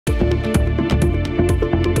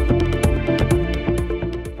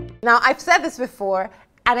Now, I've said this before,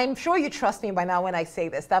 and I'm sure you trust me by now when I say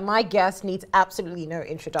this, that my guest needs absolutely no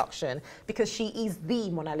introduction because she is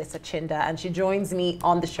the Monalisa Chinda, and she joins me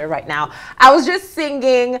on the show right now. I was just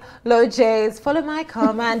singing Low J's Follow My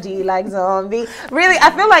Command like Zombie. Really,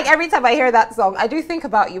 I feel like every time I hear that song, I do think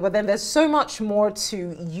about you, but then there's so much more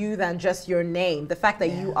to you than just your name. The fact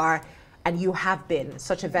that you are and you have been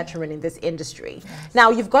such a veteran in this industry. Yes.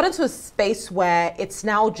 Now, you've got into a space where it's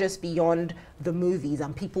now just beyond the movies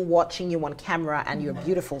and people watching you on camera, and your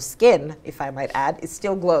beautiful skin, if I might add, it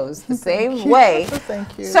still glows the same way.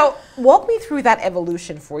 Thank you. So walk me through that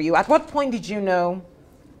evolution for you. At what point did you know,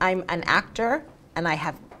 I'm an actor and I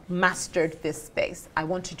have mastered this space, I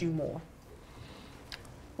want to do more?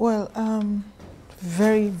 Well,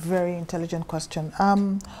 very, very intelligent question.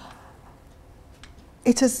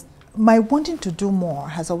 It is, my wanting to do more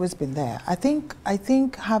has always been there. I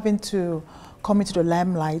think having to come into the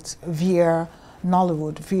limelight via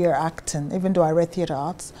Nollywood, via acting, even though I read theatre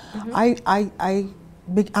arts, I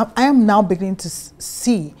am now beginning to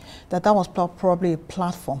see that that was probably a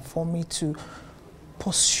platform for me to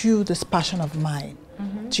pursue this passion of mine.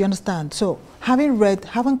 Do you understand? So having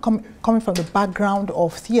coming from the background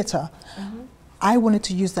of theatre, I wanted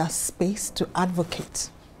to use that space to advocate,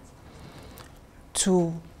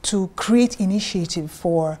 to create initiative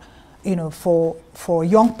for, you know, for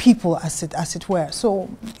young people, as it were. So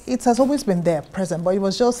it has always been there, present, but it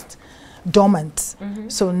was just dormant.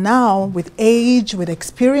 So now, with age, with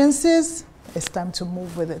experiences, it's time to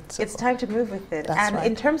move with it. So it's time to move with it. That's and right.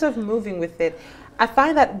 In terms of moving with it, I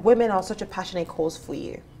find that women are such a passionate cause for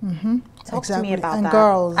you. Talk to me about and that.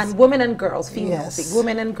 Girls. And women and girls, females, Yes.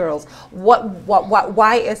 women and girls.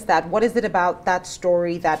 Why is that? What is it about that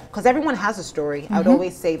story that, because everyone has a story, I would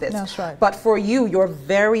always say this. That's right. But for you, you're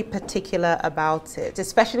very particular about it,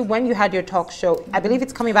 especially when you had your talk show. I believe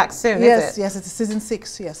it's coming back soon, Yes, is it? yes, it's season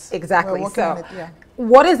 6, yes. Exactly. We're working So on it, yeah.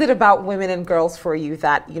 what is it about women and girls for you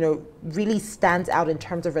that, you know, really stands out in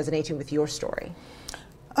terms of resonating with your story?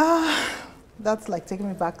 That's like taking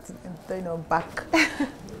me back to, you know, back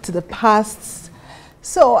to the past.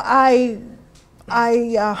 So it's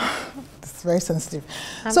very sensitive.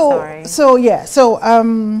 I'm sorry.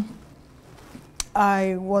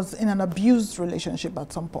 I was in an abused relationship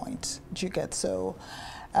at some point. Do you get? So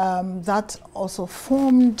that also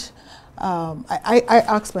formed. I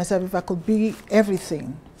asked myself if I could be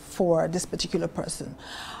everything for this particular person.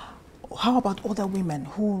 How about other women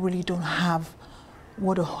who really don't have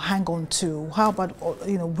what to hang on to? How about,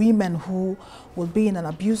 you know, women who will be in an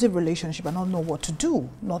abusive relationship and don't know what to do,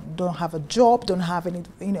 don't have a job, don't have any,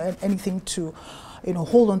 you know, anything to, you know,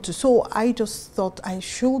 hold on to. So I just thought I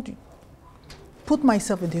should put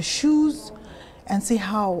myself in their shoes and see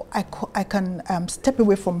how I can step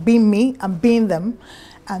away from being me and being them,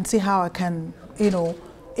 and see how I can, you know,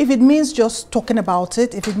 if it means just talking about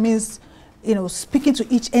it, if it means, you know, speaking to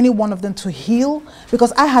any one of them to heal,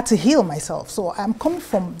 because I had to heal myself. So I'm coming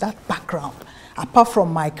from that background, apart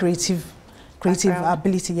from my creative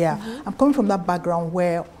ability. Yeah, I'm coming from that background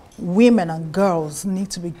where women and girls need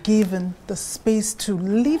to be given the space to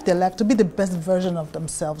live their life, to be the best version of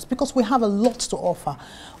themselves, because we have a lot to offer,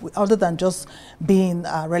 other than just being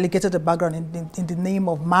relegated to the background in the name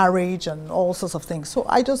of marriage and all sorts of things. So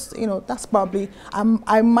I just, you know, that's probably,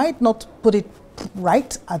 I might not put it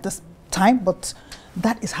right at this time, but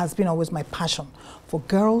that has been always my passion for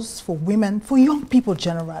girls, for women, for young people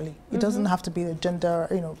generally. It doesn't have to be a gender,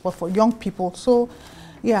 you know, but for young people. So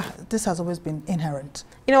yeah, this has always been inherent.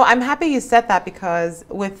 You know, I'm happy you said that, because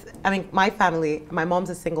my family, my mom's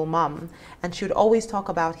a single mom, and she would always talk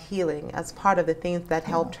about healing as part of the things that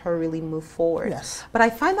helped her really move forward. Yes. But I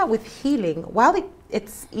find that with healing, while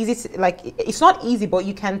it's easy to, like, it's not easy, but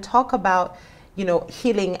you can talk about, you know,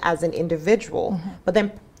 healing as an individual, but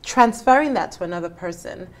then transferring that to another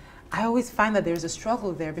person, I always find that there's a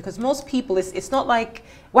struggle there, because most people, it's not like,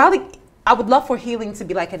 I would love for healing to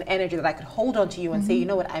be like an energy that I could hold on to you and say, you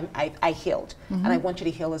know what, I healed, and I want you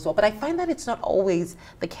to heal as well. But I find that it's not always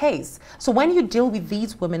the case. So when you deal with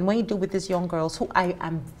these women, when you deal with these young girls, who I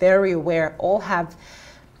am very aware all have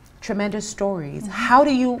tremendous stories, how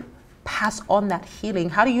do you pass on that healing?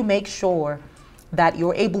 How do you make sure that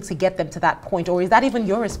you're able to get them to that point, or is that even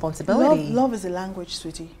your responsibility? Love is a language,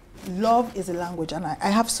 sweetie. Love is a language, and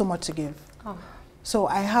I have so much to give. So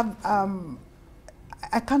I have,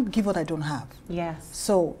 I can't give what I don't have. Yes.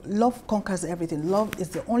 So love conquers everything. Love is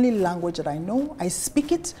the only language that I know. I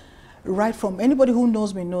speak it right from, anybody who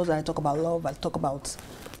knows me knows that I talk about love. I talk about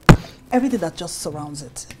everything that just surrounds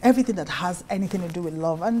it, everything that has anything to do with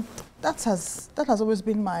love, and that has always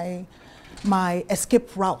been my escape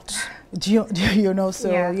route. Do you know?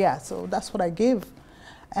 So yeah, so that's what I give.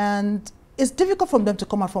 And it's difficult for them to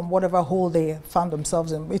come out from whatever hole they found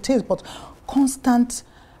themselves in. It is, but constant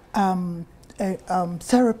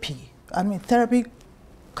therapy. I mean, therapy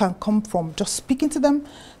can come from just speaking to them,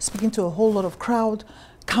 speaking to a whole lot of crowd,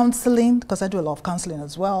 counseling, because I do a lot of counseling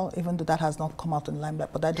as well, even though that has not come out in the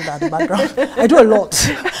limelight, but I do that in the background. I do a lot.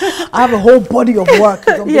 I have a whole body of work.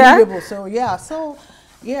 It's unbelievable.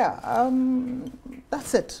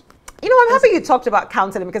 That's it. You know, I'm happy you talked about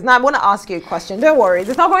counseling, because now I want to ask you a question. Don't worry,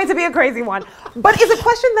 it's not going to be a crazy one, but it's a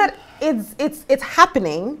question that it's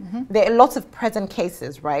happening. There are lots of present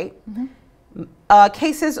cases, right?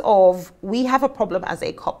 Cases of, we have a problem as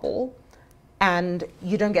a couple and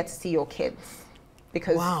you don't get to see your kids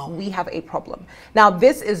because we have a problem. Now,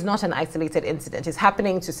 this is not an isolated incident. It's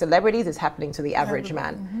happening to celebrities. It's happening to the average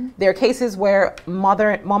man. There are cases where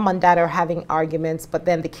mom and dad are having arguments, but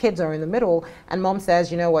then the kids are in the middle, and mom says,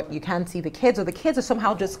 you know what, you can't see the kids, or the kids are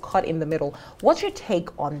somehow just caught in the middle. What's your take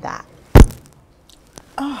on that?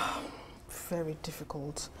 Very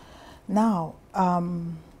difficult. Now,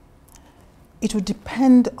 it would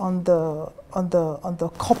depend on the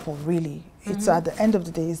couple, really. It's at the end of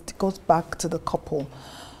the day, it goes back to the couple.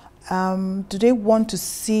 Do they want to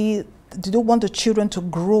see? Do they want the children to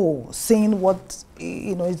grow, seeing what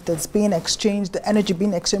that's being exchanged, the energy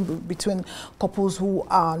being exchanged between couples who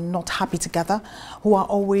are not happy together, who are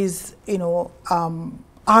always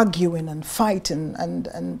arguing and fighting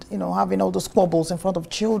and having all those squabbles in front of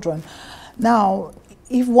children? Now,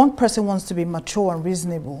 if one person wants to be mature and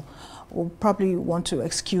reasonable, will probably want to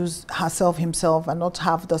excuse herself, himself, and not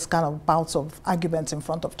have this kind of bouts of arguments in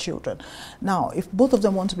front of children. Now, if both of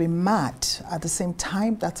them want to be mad at the same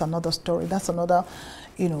time, that's another story. That's another,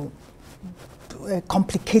 a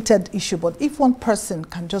complicated issue. But if one person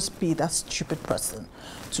can just be that stupid person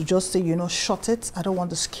to just say, shut it, I don't want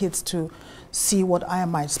these kids to see what I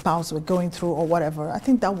and my spouse were going through or whatever, I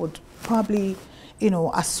think that would probably,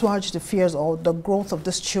 assuage the fears or the growth of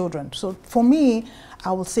these children. So for me,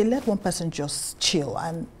 I would say let one person just chill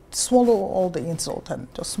and swallow all the insult and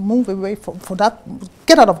just move away for that,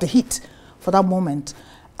 get out of the heat for that moment,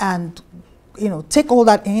 and take all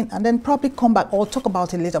that in, and then probably come back or talk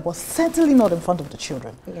about it later, but certainly not in front of the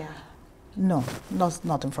children. Yeah. No,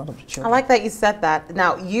 not in front of the children. I like that you said that.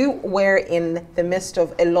 Now, you were in the midst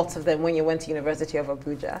of a lot of them when you went to University of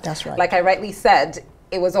Abuja. That's right. Like I rightly said,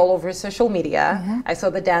 it was all over social media. I saw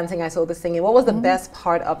the dancing, I saw the singing. What was the best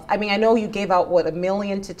part of, I mean, I know you gave out, what, 1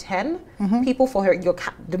 million to 10 people for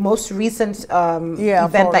the most recent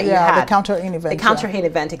event that you had. The counter-in event. The counter-in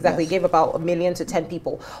event, exactly. Yes. You gave about 1 million to 10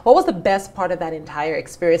 people. What was the best part of that entire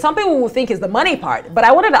experience? Some people will think is the money part, but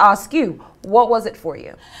I wanted to ask you, what was it for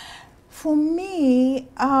you? For me,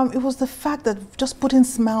 it was the fact that just putting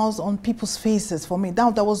smiles on people's faces for me.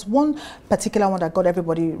 Now, there was one particular one that got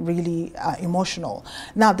everybody really emotional.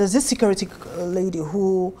 Now, there's this security lady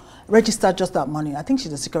who registered just that morning. I think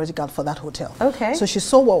she's a security guard for that hotel. Okay. So she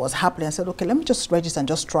saw what was happening and said, okay, let me just register and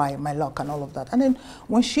just try my luck and all of that. And then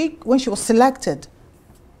when she was selected,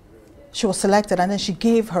 and then she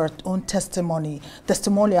gave her own testimony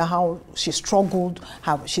of how she struggled,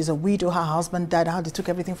 how she's a widow, her husband died, how they took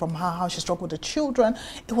everything from her, how she struggled with the children.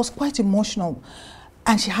 It was quite emotional.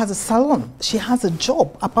 And she has a salon. She has a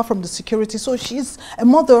job apart from the security. So she's a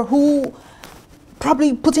mother who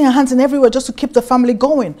probably putting her hands in everywhere just to keep the family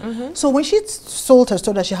going. So when she told her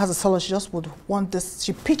story that she has a salon, she just would want this.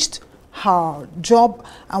 She pitched her job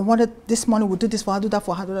and wanted this money, would do this for her, do that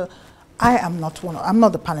for her, do that. I am not one. I'm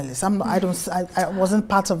not the panelist. I wasn't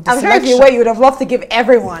part of the selection. I'm sure if you were, you would have loved to give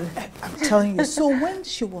everyone. I'm telling you. So when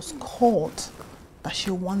she was called that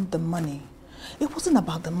she won the money, it wasn't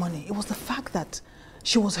about the money. It was the fact that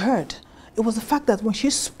she was heard. It was the fact that when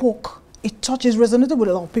she spoke, it resonated with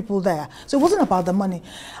a lot of people there. So it wasn't about the money.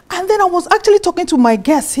 And then I was actually talking to my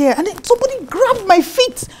guests here, and then somebody grabbed my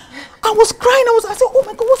feet. I was crying. I said, oh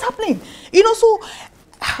my God, what's happening? So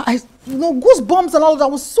goosebumps and all of that.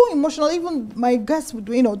 Was so emotional. Even my guests,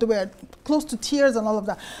 they were close to tears and all of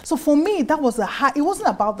that. So for me, that was it wasn't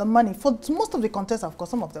about the money. For most of the contestants, of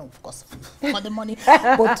course, some of them, of course, for the money,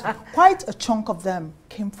 but quite a chunk of them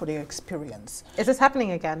came for their experience. Is this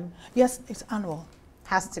happening again? Yes, it's annual.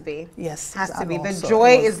 Has to be. Yes, has to be. The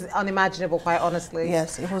joy is unimaginable, quite honestly.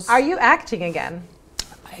 Yes, it was. Are you acting again?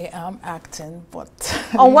 I am acting, but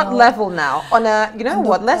on what level now? On a,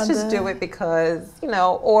 let's just do it because,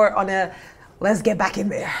 or on a, let's get back in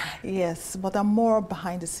there. Yes, but I'm more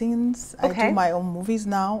behind the scenes. Okay. I do my own movies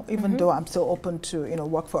now, even though I'm still open to,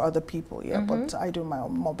 work for other people. Yeah, but I do my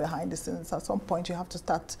own more behind the scenes. At some point, you have to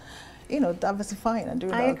start, diversifying and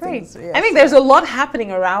doing other things. Yes. I think there's a lot happening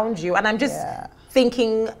around you, and I'm just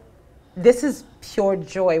thinking this is pure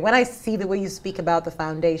joy. When I see the way you speak about the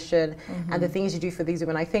foundation and the things you do for these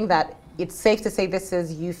women, I think that it's safe to say this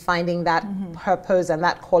is you finding that purpose and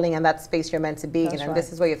that calling and that space you're meant to be in, and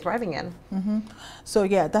this is where you're thriving in. So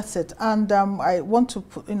yeah, that's it. And I want to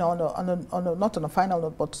put, you know, not on a final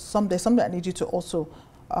note, but something I need you to also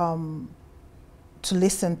to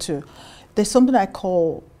listen to. There's something I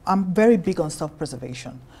call, I'm very big on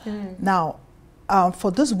self-preservation. Now,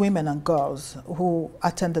 for those women and girls who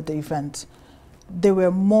attended the event, they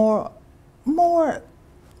were more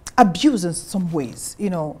abused in some ways. You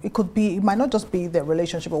know, it could be, it might not just be their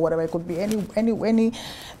relationship or whatever. It could be any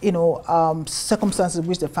you know, circumstances in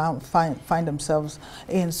which they find themselves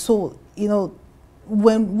in. So, you know,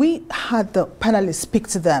 when we had the panelists speak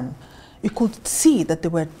to them, you could see that they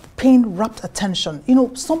were paying rapt attention. You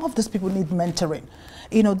know, some of these people need mentoring.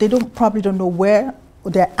 You know, they probably don't know where,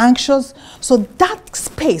 they're anxious. So that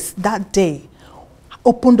space that day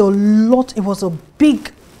opened a lot. It was a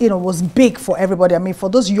big, you know, was big for everybody. I mean, for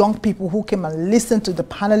those young people who came and listened to the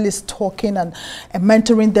panelists talking and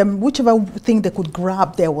mentoring them, whichever thing they could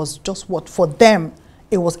grab there was just what, for them,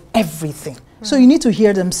 it was everything. So you need to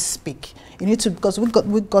hear them speak. You need to, because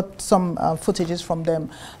we got some footages from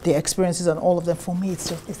them, their experiences and all of them. For me,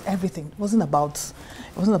 it's everything. It wasn't about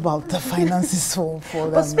the finances for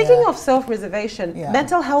them. But speaking of self-preservation,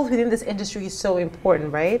 mental health within this industry is so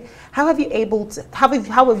important, right? How have you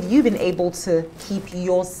been able to keep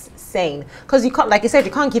yours sane? Because you can't, like you said,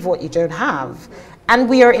 you can't give what you don't have, and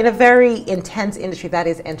we are in a very intense industry that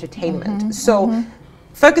is entertainment. So.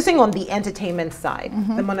 Focusing on the entertainment side,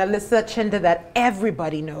 the Monalisa Chinda that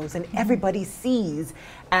everybody knows and everybody sees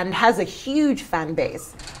and has a huge fan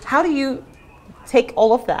base. How do you take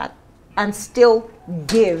all of that and still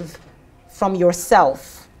give from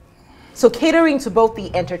yourself? So catering to both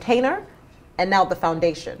the entertainer and now the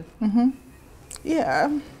foundation.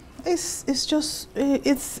 Yeah. It's just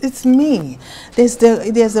it's me. There's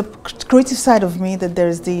a creative side of me, that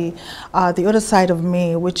there's the other side of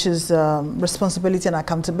me, which is responsibility and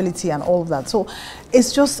accountability and all of that. So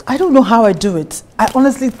it's just, I don't know how I do it. I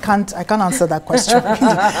honestly can't answer that question.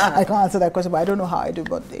 I can't answer that question, but I don't know how I do.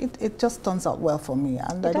 But it just turns out well for me,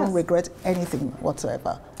 and I don't regret anything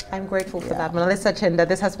whatsoever. I'm grateful for that. Monalisa Chinda,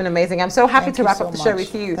 this has been amazing. I'm so happy to wrap up the show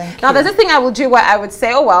with you. Now, there's this thing I will do where I would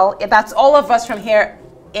say, oh well, that's all of us from here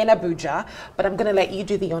in Abuja, but I'm going to let you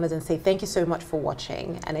do the honors and say thank you so much for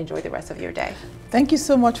watching and enjoy the rest of your day. Thank you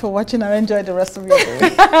so much for watching and enjoy the rest of your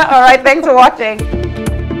day. All right, thanks for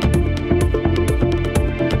watching.